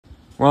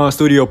Ron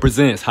Studio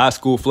presents High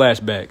School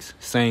Flashbacks.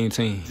 Same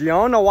team. Gee, I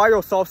don't know why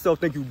your soft self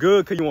think you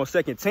good because you on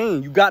second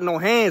team. You got no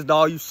hands,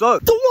 dog. You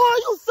suck. DeJuan,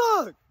 you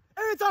suck.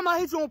 Every time I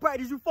hit you on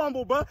practice, you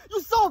fumble, bro.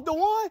 You soft,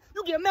 DeJuan.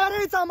 You get mad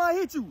every time I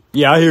hit you.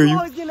 Yeah, I hear you. You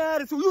always getting an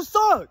attitude. You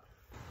suck.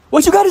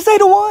 What you got to say,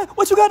 DeJuan?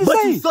 What you got to say?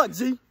 But you suck,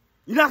 G.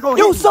 You're not going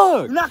to hit me. You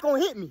suck. You're not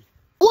going to hit me.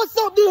 What's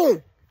up,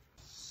 then?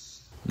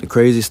 The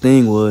craziest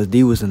thing was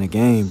D was in the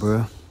game,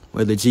 bro.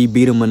 Whether G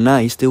beat him or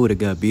not, he still would have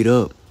got beat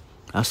up.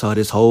 I saw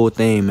this whole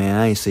thing, man.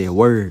 I ain't say a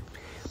word.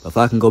 But if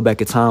I can go back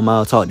in time,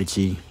 I'll talk to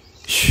G.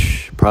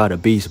 Shh, proud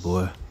of beast,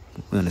 boy.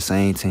 We on the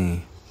same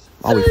team.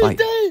 Why we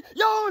fighting?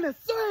 Y'all on the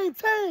same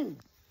team.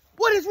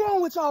 What is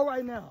wrong with y'all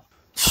right now?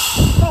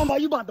 Talking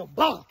about you about to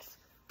box.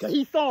 Because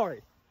he's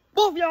sorry.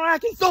 Both y'all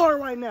acting sorry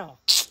right now.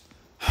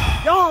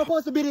 Y'all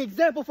supposed to be the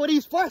example for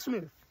these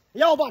freshmen.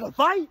 Y'all about to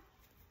fight?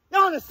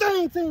 Y'all on the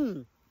same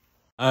team.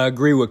 I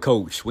agree with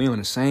Coach. We on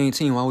the same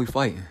team. Why we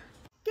fighting?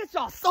 Get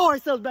y'all sorry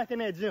selves back in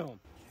that gym.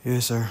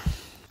 Yes, sir.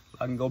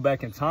 If I can go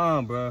back in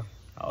time, bro,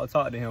 I'll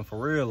talk to him for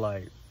real.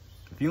 Like,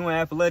 if you in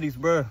athletics,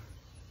 bro,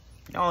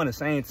 y'all on the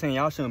same team.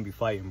 Y'all shouldn't be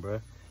fighting,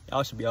 bro.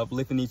 Y'all should be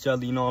uplifting each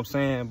other, you know what I'm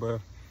saying, bro?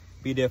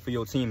 Be there for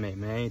your teammate,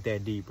 man. Ain't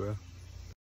that deep, bro.